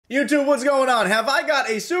YouTube, what's going on? Have I got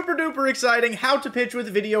a super duper exciting how to pitch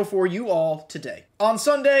with video for you all today. On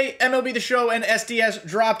Sunday, MLB The Show and SDS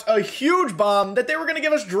dropped a huge bomb that they were going to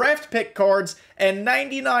give us draft pick cards, and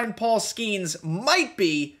 99 Paul Skenes might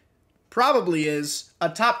be, probably is, a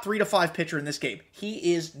top 3 to 5 pitcher in this game.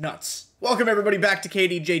 He is nuts. Welcome everybody back to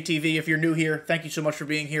kdjTV. If you're new here, thank you so much for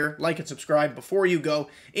being here. Like and subscribe before you go.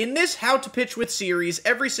 In this How to Pitch With series,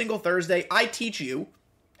 every single Thursday, I teach you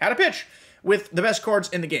how to pitch with the best cards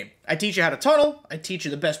in the game. I teach you how to tunnel, I teach you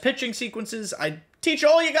the best pitching sequences, I teach you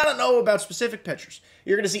all you gotta know about specific pitchers.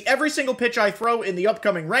 You're gonna see every single pitch I throw in the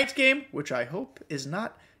upcoming ranked game, which I hope is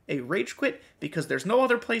not a rage quit, because there's no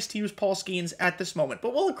other place to use Paul Skenes at this moment.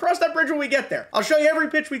 But we'll cross that bridge when we get there. I'll show you every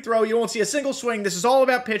pitch we throw. You won't see a single swing. This is all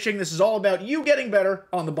about pitching. This is all about you getting better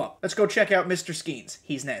on the bump. Let's go check out Mr. Skenes.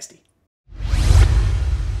 He's nasty.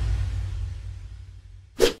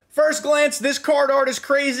 First glance, this card art is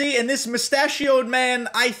crazy, and this mustachioed man,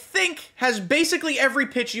 I think, has basically every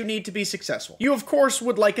pitch you need to be successful. You, of course,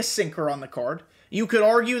 would like a sinker on the card. You could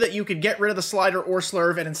argue that you could get rid of the slider or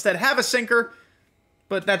slurve and instead have a sinker,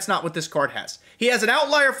 but that's not what this card has. He has an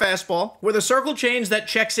outlier fastball with a circle change that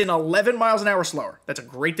checks in 11 miles an hour slower. That's a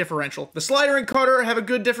great differential. The slider and cutter have a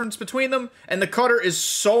good difference between them, and the cutter is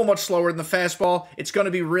so much slower than the fastball, it's going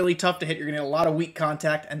to be really tough to hit. You're going to get a lot of weak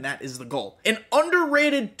contact, and that is the goal. An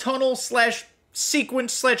underrated tunnel slash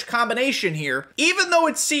sequence slash combination here, even though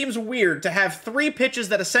it seems weird to have 3 pitches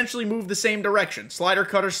that essentially move the same direction, slider,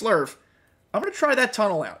 cutter, slurve, I'm going to try that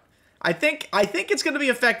tunnel out. I think it's going to be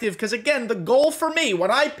effective because, again, the goal for me when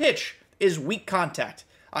I pitch is weak contact.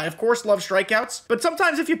 I, of course, love strikeouts, but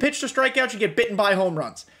sometimes if you pitch to strikeouts, you get bitten by home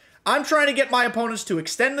runs. I'm trying to get my opponents to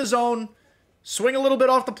extend the zone, swing a little bit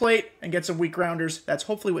off the plate, and get some weak grounders. That's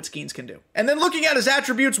hopefully what Skenes can do. And then looking at his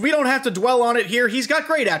attributes, we don't have to dwell on it here. He's got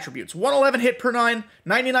great attributes. 111 hit per 9,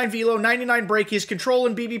 99 velo, 99 break. His control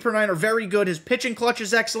and BB per 9 are very good. His pitching clutch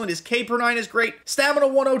is excellent. His K per 9 is great. Stamina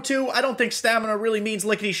 102. I don't think stamina really means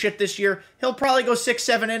lickety shit this year. He'll probably go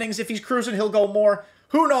 6-7 innings. If he's cruising, he'll go more.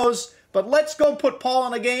 Who knows? But let's go put Paul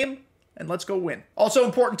in a game, and let's go win. Also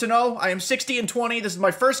important to know, I am 60-20. This is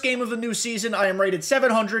my first game of the new season. I am rated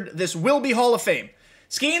 700. This will be Hall of Fame.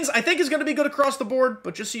 Skenes, I think, is going to be good across the board,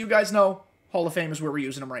 but just so you guys know, Hall of Fame is where we're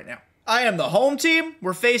using him right now. I am the home team.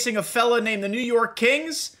 We're facing a fella named the New York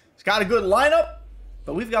Kings. He's got a good lineup,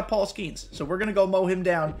 but we've got Paul Skenes, so we're going to go mow him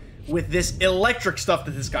down with this electric stuff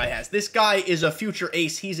that this guy has. This guy is a future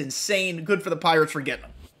ace. He's insane. Good for the Pirates for getting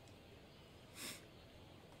him.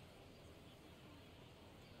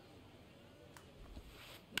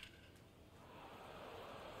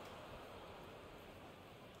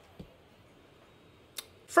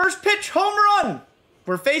 First pitch, home run!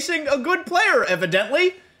 We're facing a good player,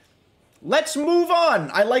 evidently. Let's move on.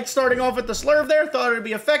 I liked starting off with the slurve there. Thought it'd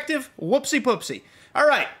be effective. Whoopsie poopsie. All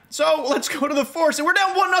right, so let's go to the fourth. And we're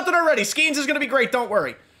down 1-0 already. Skenes is going to be great, don't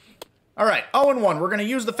worry. All right, 0-1. We're going to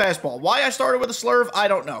use the fastball. Why I started with a slurve, I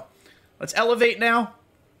don't know. Let's elevate now.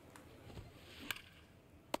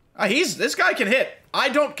 This guy can hit. I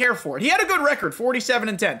don't care for it. He had a good record,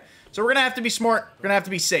 47-10. So we're going to have to be smart. We're going to have to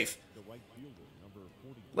be safe.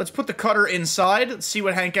 Let's put the cutter inside. Let's see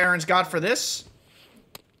what Hank Aaron's got for this.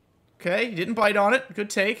 Okay, he didn't bite on it. Good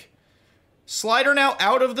take. Slider now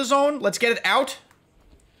out of the zone. Let's get it out.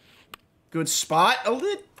 Good spot.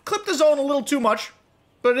 Clipped the zone a little too much,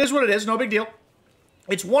 but it is what it is. No big deal.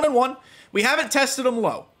 It's 1-1. We haven't tested him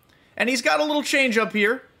low. And he's got a little change up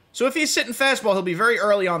here. So if he's sitting fastball, he'll be very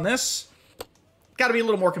early on this. Got to be a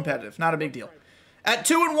little more competitive. Not a big deal. At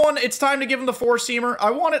 2-1, it's time to give him the 4-seamer.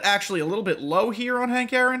 I want it actually a little bit low here on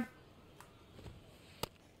Hank Aaron.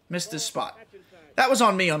 Missed his spot. That was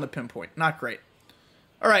on me on the pinpoint. Not great.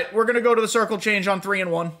 All right, we're going to go to the circle change on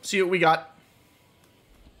 3-1. See what we got.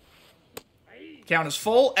 Count is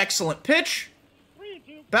full. Excellent pitch.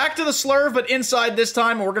 Back to the slurve, but inside this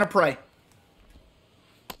time, and we're going to pray.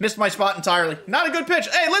 Missed my spot entirely. Not a good pitch.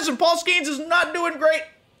 Hey, listen, Paul Skenes is not doing great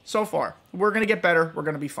so far. We're going to get better. We're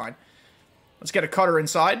going to be fine. Let's get a cutter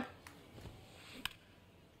inside.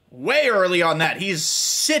 Way early on that. He's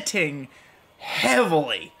sitting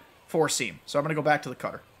heavily 4-seam. So I'm going to go back to the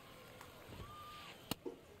cutter.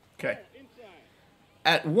 Okay.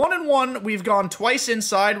 At 1-1, we've gone twice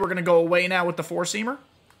inside. We're going to go away now with the 4-seamer.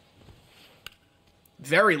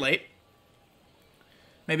 Very late.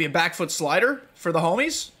 Maybe a back foot slider for the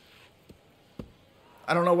homies.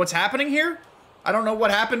 I don't know what's happening here. I don't know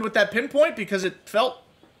what happened with that pinpoint because it felt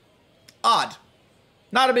odd.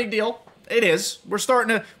 Not a big deal. It is. We're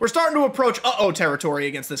starting to approach uh-oh territory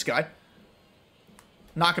against this guy.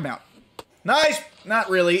 Knock him out. Nice.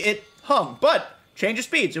 Not really. It hung, but change of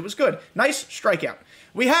speeds. It was good. Nice strikeout.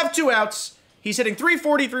 We have 2 outs. He's hitting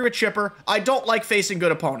 343 with chipper. I don't like facing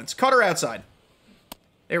good opponents. Cutter outside.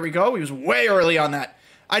 There we go. He was way early on that.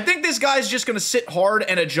 I think this guy's just going to sit hard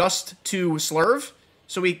and adjust to slurve,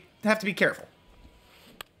 so we have to be careful.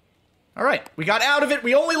 All right, we got out of it.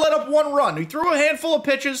 We only let up 1 run. We threw a handful of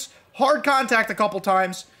pitches, hard contact a couple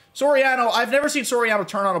times. Soriano, I've never seen Soriano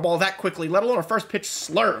turn on a ball that quickly, let alone a first pitch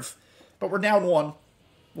slurve. But we're down 1.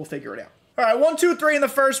 We'll figure it out. All right, 1, 2, 3 in the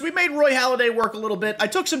first. We made Roy Halladay work a little bit. I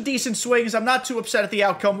took some decent swings. I'm not too upset at the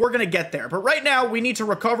outcome. We're going to get there. But right now, we need to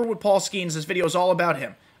recover with Paul Skenes. This video is all about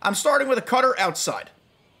him. I'm starting with a cutter outside.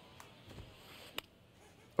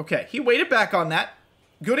 Okay, he waited back on that.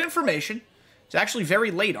 Good information. It's actually very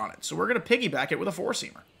late on it, so we're going to piggyback it with a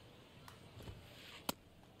 4-seamer.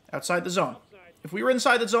 Outside the zone. If we were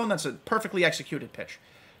inside the zone, that's a perfectly executed pitch.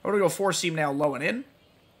 I'm going to go 4-seam now, low and in.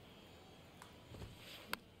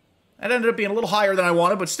 That ended up being a little higher than I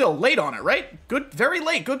wanted, but still, late on it, right? Good, very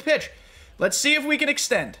late, good pitch. Let's see if we can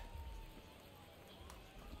extend.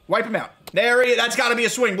 Wipe him out. There he is. That's got to be a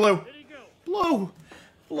swing, Blue. Blue.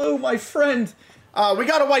 Blue, my friend. We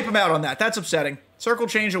got to wipe him out on that. That's upsetting. Circle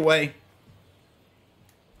change away.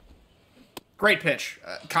 Great pitch,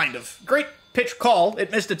 kind of. Great pitch call.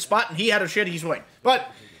 It missed its spot, and he had a shitty swing.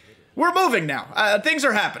 But we're moving now. Things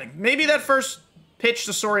are happening. Maybe that first pitch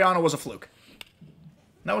to Soriano was a fluke.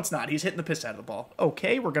 No, it's not. He's hitting the piss out of the ball.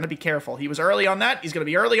 Okay, we're going to be careful. He was early on that. He's going to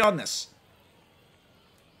be early on this.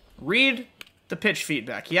 Read the pitch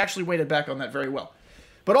feedback. He actually waited back on that very well.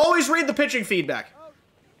 But always read the pitching feedback.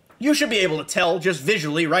 You should be able to tell just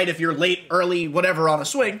visually, right, if you're late, early, whatever on a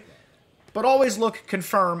swing. But always look,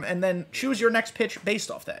 confirm, and then choose your next pitch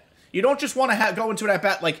based off that. You don't just want to go into an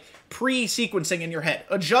at-bat like pre-sequencing in your head.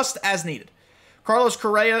 Adjust as needed. Carlos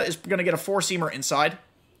Correa is going to get a 4-seamer inside.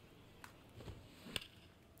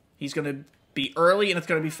 He's going to be early, and it's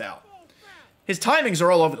going to be foul. His timings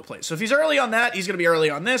are all over the place. So if he's early on that, he's going to be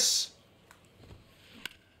early on this.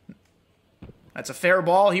 That's a fair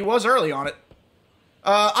ball. He was early on it.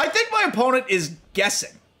 I think my opponent is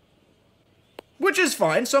guessing. Which is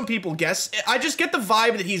fine. Some people guess. I just get the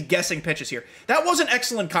vibe that he's guessing pitches here. That wasn't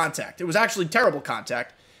excellent contact. It was actually terrible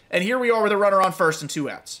contact. And here we are with a runner on first and 2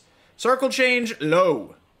 outs. Circle change,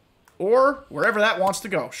 low. Or wherever that wants to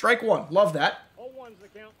go. Strike 1. Love that.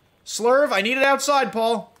 Slurve, I need it outside,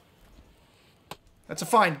 Paul. That's a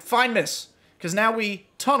fine miss. Because now we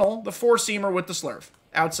tunnel the 4-seamer with the slurve.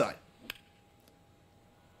 Outside.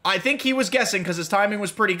 I think he was guessing because his timing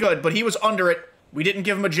was pretty good, but he was under it. We didn't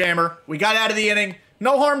give him a jammer. We got out of the inning.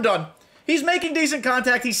 No harm done. He's making decent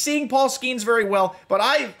contact. He's seeing Paul Skenes very well, but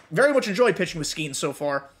I very much enjoy pitching with Skenes so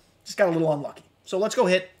far. Just got a little unlucky. So let's go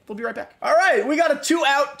hit. We'll be right back. All right, we got a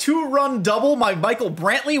 2-out, 2-run double by Michael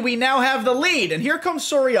Brantley. We now have the lead, and here comes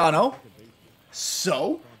Soriano.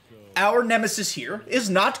 So, our nemesis here is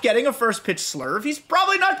not getting a first pitch slurve. He's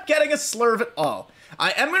probably not getting a slurve at all.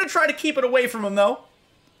 I am going to try to keep it away from him, though,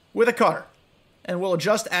 with a cutter, and we'll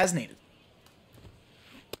adjust as needed.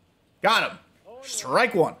 Got him.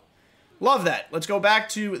 Strike 1. Love that. Let's go back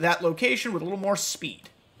to that location with a little more speed.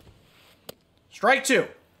 Strike 2.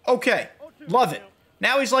 Okay. Love it.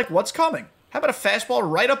 Now he's like, what's coming? How about a fastball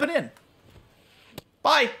right up and in?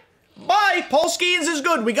 Bye. Bye. Paul Skenes is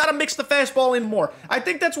good. We got to mix the fastball in more. I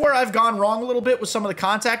think that's where I've gone wrong a little bit with some of the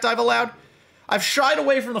contact I've allowed. I've shied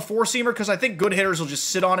away from the 4-seamer because I think good hitters will just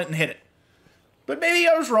sit on it and hit it. But maybe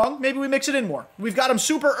I was wrong. Maybe we mix it in more. We've got him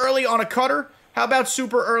super early on a cutter. How about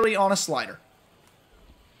super early on a slider?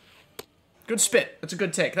 Good spit. That's a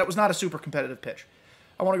good take. That was not a super competitive pitch.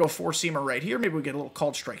 I want to go 4-seamer right here. Maybe we get a little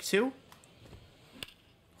called strike 2.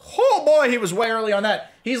 Oh boy, he was way early on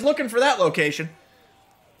that. He's looking for that location.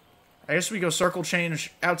 I guess we go circle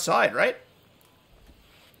change outside, right?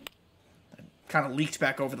 Kind of leaked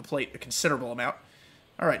back over the plate a considerable amount.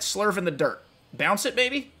 All right, slurve in the dirt. Bounce it,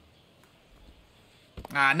 maybe?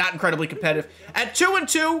 Not incredibly competitive. At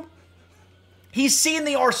 2-2, he's seen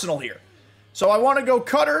the arsenal here. So I want to go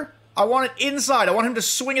cutter. I want it inside. I want him to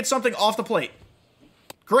swing at something off the plate.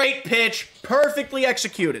 Great pitch. Perfectly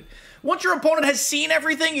executed. Once your opponent has seen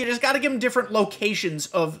everything, you just got to give him different locations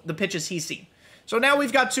of the pitches he's seen. So now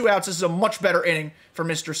we've got 2 outs. This is a much better inning for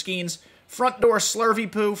Mr. Skenes. Front door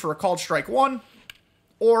slurvy poo for a called strike 1.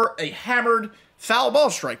 Or a hammered foul ball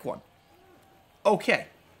strike 1. Okay.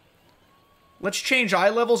 Let's change eye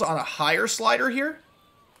levels on a higher slider here.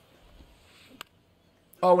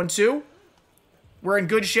 0-2. We're in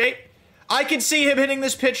good shape. I can see him hitting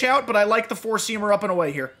this pitch out, but I like the 4-seamer up and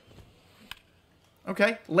away here.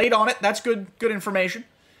 Okay, late on it. That's good information.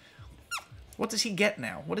 What does he get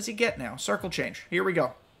now? What does he get now? Circle change. Here we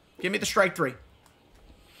go. Give me the strike 3.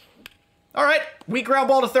 All right, weak ground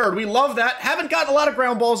ball to third. We love that. Haven't gotten a lot of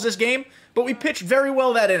ground balls this game, but we pitched very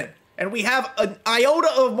well that inning. And we have an iota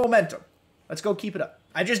of momentum. Let's go keep it up.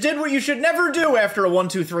 I just did what you should never do after a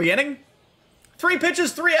 1-2-3 inning. 3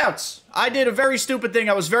 pitches, 3 outs. I did a very stupid thing.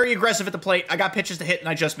 I was very aggressive at the plate. I got pitches to hit, and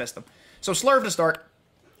I just missed them. So Slurve to start.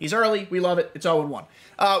 He's early. We love it. It's 0-1.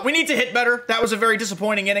 We need to hit better. That was a very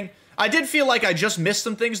disappointing inning. I did feel like I just missed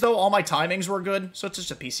some things, though. All my timings were good, so it's just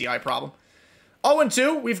a PCI problem.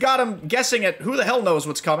 0-2. We've got him guessing at who the hell knows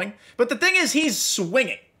what's coming. But the thing is, he's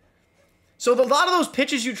swinging. So a lot of those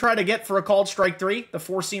pitches you try to get for a called strike 3, the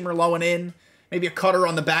 4-seamer low and in, maybe a cutter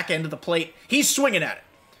on the back end of the plate, he's swinging at it.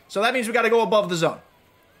 So that means we got to go above the zone.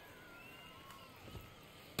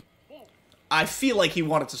 I feel like he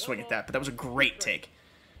wanted to swing at that, but that was a great take.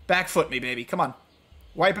 Back foot me, baby. Come on.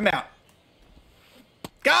 Wipe him out.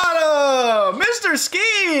 Got him! Mr.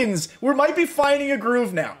 Skenes! We might be finding a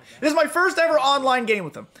groove now. This is my first ever online game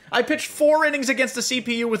with him. I pitched 4 innings against the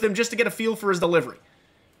CPU with him just to get a feel for his delivery.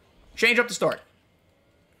 Change up to start.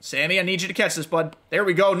 Sammy, I need you to catch this, bud. There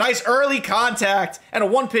we go. Nice early contact and a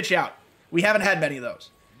 1-pitch out. We haven't had many of those.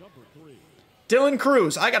 Dylan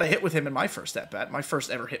Cruz. I got a hit with him in my first at-bat. My first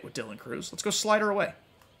ever hit with Dylan Cruz. Let's go slider away.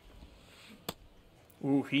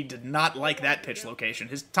 Ooh, he did not like that pitch location.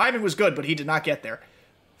 His timing was good, but he did not get there.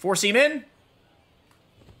 4-seam in.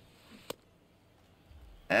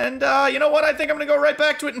 And, you know what? I think I'm going to go right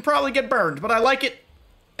back to it and probably get burned. But I like it,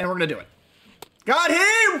 and we're going to do it. Got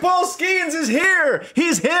him! Paul Skenes is here!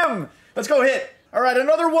 He's him! Let's go hit. All right,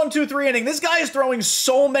 another 1-2-3 inning. This guy is throwing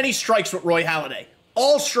so many strikes with Roy Halladay.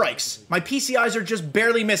 All strikes. My PCIs are just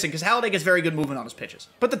barely missing because Halladay gets very good movement on his pitches.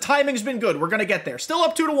 But the timing's been good. We're going to get there. Still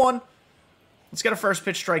up 2-1. Let's get a first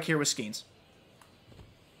pitch strike here with Skenes.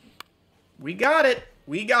 We got it.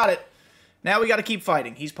 We got it. Now we got to keep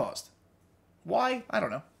fighting. He's paused. Why? I don't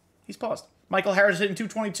know. He's paused. Michael Harris hitting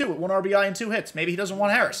 222 with 1 RBI and 2 hits. Maybe he doesn't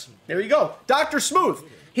want Harris. There you go. Dr. Smooth.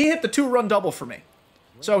 He hit the 2-run double for me.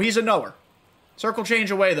 So he's a knower. Circle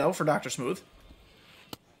change away, though, for Dr. Smooth.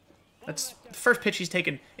 That's the first pitch he's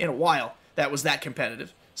taken in a while that was that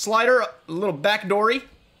competitive. Slider, a little backdoory.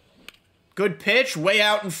 Good pitch, way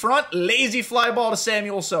out in front. Lazy fly ball to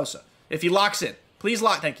Samuel Sosa. If he locks in. Please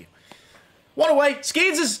lock, thank you. 1 away.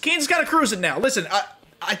 Skenes is kind of cruising now. Listen,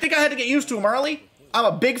 I think I had to get used to him early. I'm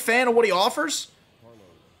a big fan of what he offers.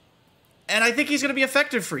 And I think he's going to be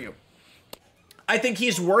effective for you. I think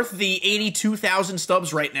he's worth the 82,000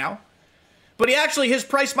 stubs right now. But his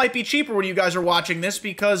price might be cheaper when you guys are watching this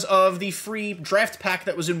because of the free draft pack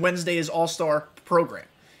that was in Wednesday's All-Star program.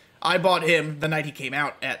 I bought him the night he came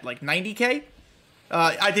out at like 90K.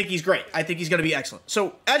 I think he's great. I think he's going to be excellent.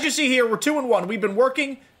 So, as you see here, we're 2-1. We've been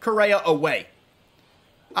working Correa away.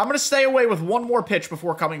 I'm going to stay away with 1 more pitch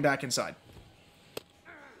before coming back inside.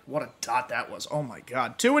 What a dot that was. Oh, my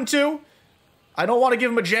God. 2-2. I don't want to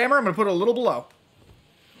give him a jammer. I'm going to put it a little below.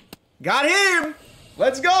 Got him!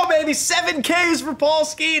 Let's go, baby. 7 Ks for Paul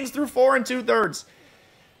Skenes through 4 2/3.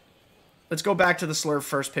 Let's go back to the slurve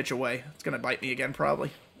first pitch away. It's going to bite me again,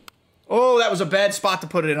 probably. Oh, that was a bad spot to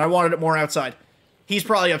put it in. I wanted it more outside. He's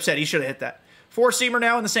probably upset. He should have hit that. 4-seamer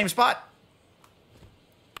now in the same spot.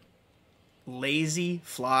 Lazy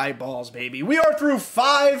fly balls, baby. We are through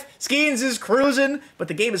 5. Skenes is cruising, but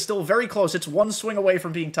the game is still very close. It's 1 swing away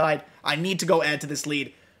from being tied. I need to go add to this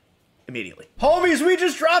lead immediately. Homies, we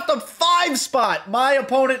just dropped a 5 spot. My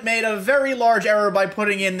opponent made a very large error by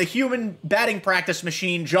putting in the human batting practice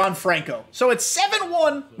machine, John Franco. So it's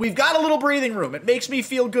 7-1. We've got a little breathing room. It makes me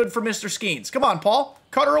feel good for Mr. Skenes. Come on, Paul.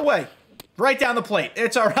 Cut her away. Right down the plate.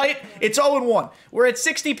 It's all right. It's 0-1. We're at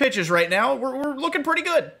 60 pitches right now. We're looking pretty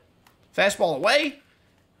good. Fastball away.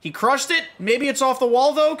 He crushed it. Maybe it's off the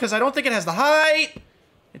wall, though, because I don't think it has the height.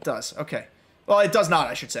 It does. Okay. Well, it does not,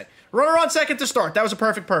 I should say. Runner on second to start. That was a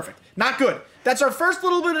perfect. Not good. That's our first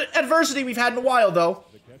little bit of adversity we've had in a while, though.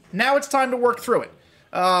 Now it's time to work through it.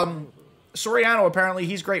 Soriano, apparently,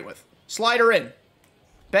 he's great with. Slider in.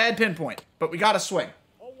 Bad pinpoint, but we got to swing.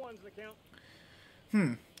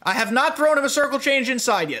 I have not thrown him a circle change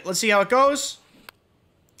inside yet. Let's see how it goes.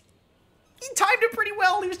 He timed it pretty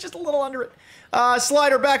well. He was just a little under it.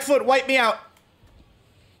 Slider, back foot, wipe me out.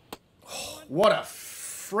 Oh, what a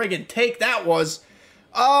friggin' take that was.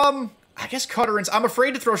 I guess cutter ins. I'm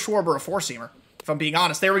afraid to throw Schwarber a 4-seamer, if I'm being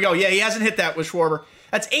honest. There we go. Yeah, he hasn't hit that with Schwarber.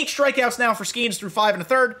 That's 8 strikeouts now for Skenes through 5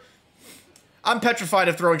 1/3. I'm petrified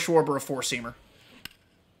of throwing Schwarber a 4-seamer.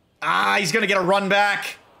 He's going to get a run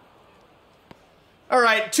back. All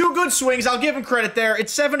right, 2 good swings. I'll give him credit there.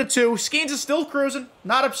 It's 7-2. Skenes is still cruising.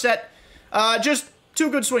 Not upset. Just 2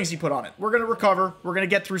 good swings he put on it. We're going to recover. We're going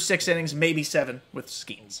to get through 6 innings, maybe 7 with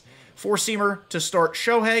Skenes. 4-seamer to start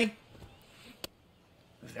Shohei.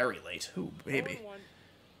 Very late. Ooh, baby.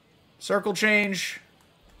 Circle change.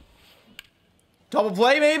 Double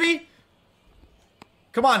play, maybe?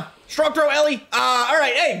 Come on. Strong throw, Ellie. All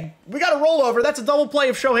right, hey, we got a rollover. That's a double play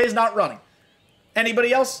if Shohei's not running.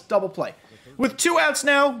 Anybody else? Double play. With 2 outs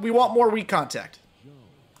now, we want more weak contact.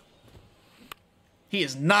 He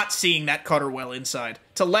is not seeing that cutter well inside.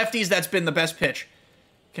 To lefties, that's been the best pitch.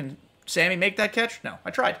 Can Sammy make that catch? No,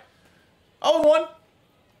 I tried. 0-1.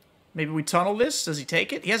 Maybe we tunnel this. Does he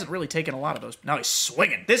take it? He hasn't really taken a lot of those. Now he's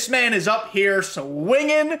swinging. This man is up here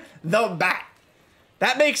swinging the bat.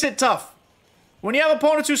 That makes it tough. When you have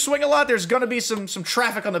opponents who swing a lot, there's going to be some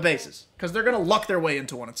traffic on the bases. Because they're going to luck their way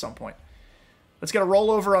into one at some point. Let's get a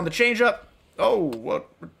rollover on the changeup. Oh, what?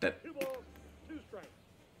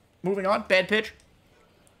 Moving on. Bad pitch.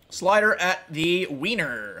 Slider at the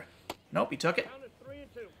wiener. Nope, he took it.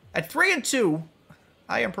 At 3-2,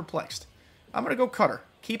 I am perplexed. I'm going to go cutter.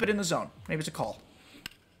 Keep it in the zone. Maybe it's a call.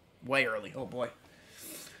 Way early. Oh, boy.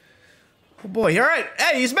 Oh, boy. All right.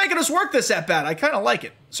 Hey, he's making us work this at bat. I kind of like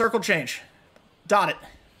it. Circle change. Dot it.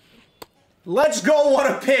 Let's go.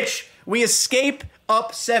 What a pitch. We escape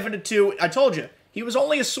up 7-2. I told you. He was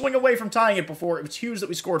only a swing away from tying it before. It was huge that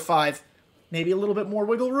we scored 5. Maybe a little bit more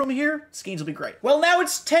wiggle room here. Skenes will be great. Well, now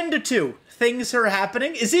it's 10-2. Things are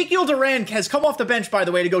happening. Ezekiel Duran has come off the bench, by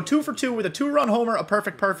the way, to go 2 for 2 with a 2-run homer, a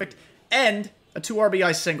perfect, and a 2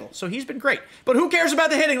 RBI single. So he's been great. But who cares about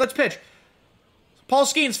the hitting? Let's pitch. Paul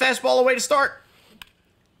Skenes, fastball away to start.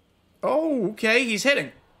 Oh, okay. He's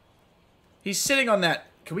hitting. He's sitting on that.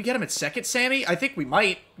 Can we get him at second, Sammy? I think we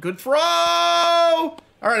might. Good throw!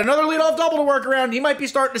 All right, another leadoff double to work around. He might be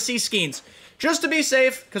starting to see Skenes. Just to be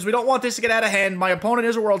safe, because we don't want this to get out of hand, my opponent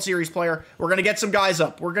is a World Series player. We're going to get some guys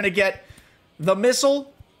up. We're going to get the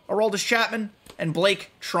Missile, Aroldis Chapman, and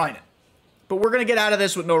Blake Trinan. But we're going to get out of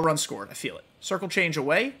this with no runs scored. I feel it. Circle change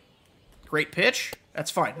away. Great pitch.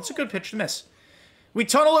 That's fine. It's a good pitch to miss. We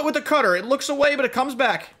tunnel it with the cutter. It looks away, but it comes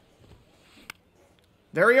back.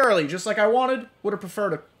 Very early, just like I wanted. Would have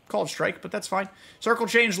preferred a called strike, but that's fine. Circle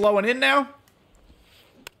change low and in now.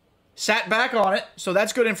 Sat back on it, so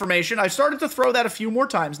that's good information. I've started to throw that a few more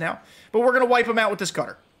times now, but we're going to wipe him out with this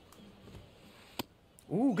cutter.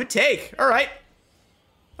 Ooh, good take. All right.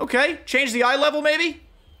 Okay, change the eye level maybe?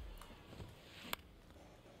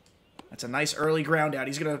 That's a nice early ground out.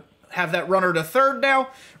 He's going to have that runner to third now.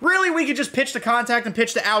 Really, we could just pitch to contact and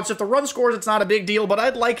pitch to outs. If the run scores, it's not a big deal, but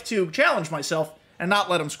I'd like to challenge myself and not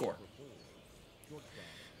let him score.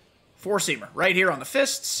 Four-seamer right here on the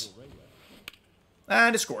fists.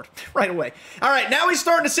 And it scored right away. All right, now he's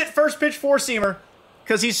starting to sit first pitch four-seamer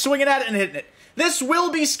because he's swinging at it and hitting it. This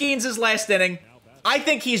will be Skenes' last inning. I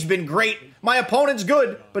think he's been great. My opponent's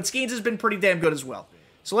good, but Skenes has been pretty damn good as well.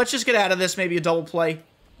 So let's just get out of this, maybe a double play.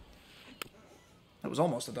 That was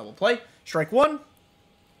almost a double play. Strike one.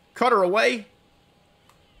 Cutter away.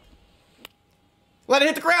 Let it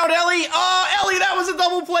hit the ground, Ellie. Oh, Ellie, that was a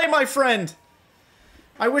double play, my friend.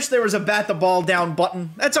 I wish there was a bat the ball down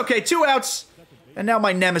button. That's okay, 2 outs. And now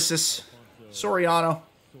my nemesis, Soriano.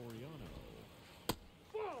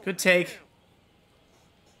 Good take.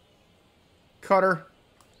 Cutter.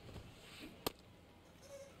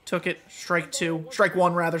 Took it. Strike 2. Strike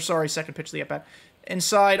 1, rather. Sorry, second pitch of the at-bat.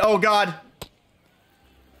 Inside. Oh, God.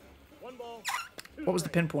 What was the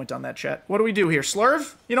pinpoint on that, chat? What do we do here?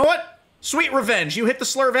 Slurve? You know what? Sweet revenge. You hit the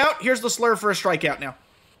slurve out. Here's the slurve for a strikeout now.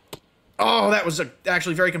 Oh, that was a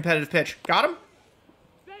actually very competitive pitch. Got him?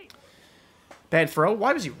 Bad throw.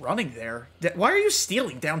 Why was he running there? Why are you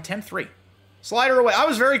stealing down 10-3? Slider away. I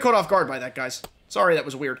was very caught off guard by that, guys. Sorry, that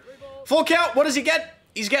was weird. Full count. What does he get?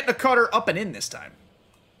 He's getting a cutter up and in this time.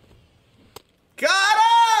 Got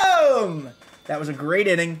him! That was a great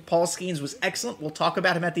inning. Paul Skenes was excellent. We'll talk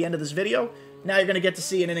about him at the end of this video. Now you're going to get to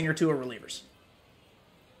see an inning or two of relievers.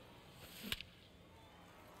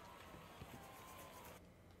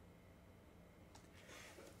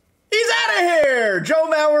 He's out of here! Joe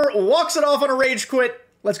Mauer walks it off on a rage quit.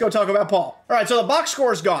 Let's go talk about Paul. All right, so the box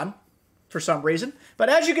score is gone for some reason. But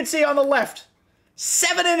as you can see on the left,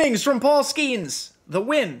 7 innings from Paul Skenes. The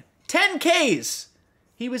win. 10 Ks.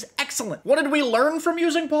 He was excellent. What did we learn from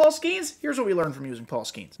using Paul Skenes? Here's what we learned from using Paul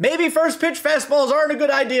Skenes. Maybe first pitch fastballs aren't a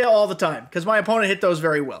good idea all the time, because my opponent hit those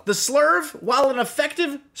very well. The slurve, while an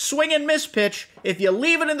effective swing and miss pitch, if you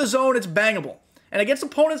leave it in the zone, it's bangable. And against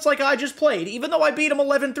opponents like I just played, even though I beat him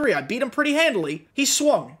 11-3, I beat him pretty handily, he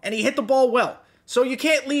swung, and he hit the ball well. So you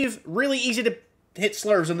can't leave really easy to hit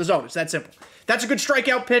slurves in the zone. It's that simple. That's a good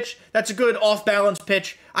strikeout pitch. That's a good off-balance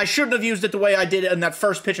pitch. I shouldn't have used it the way I did in that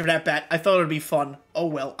first pitch of that bat. I thought it would be fun. Oh,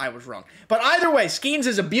 well, I was wrong. But either way, Skenes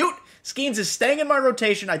is a beaut. Skenes is staying in my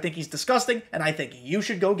rotation. I think he's disgusting, and I think you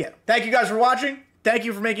should go get him. Thank you guys for watching. Thank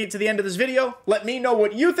you for making it to the end of this video. Let me know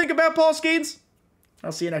what you think about Paul Skenes.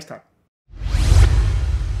 I'll see you next time.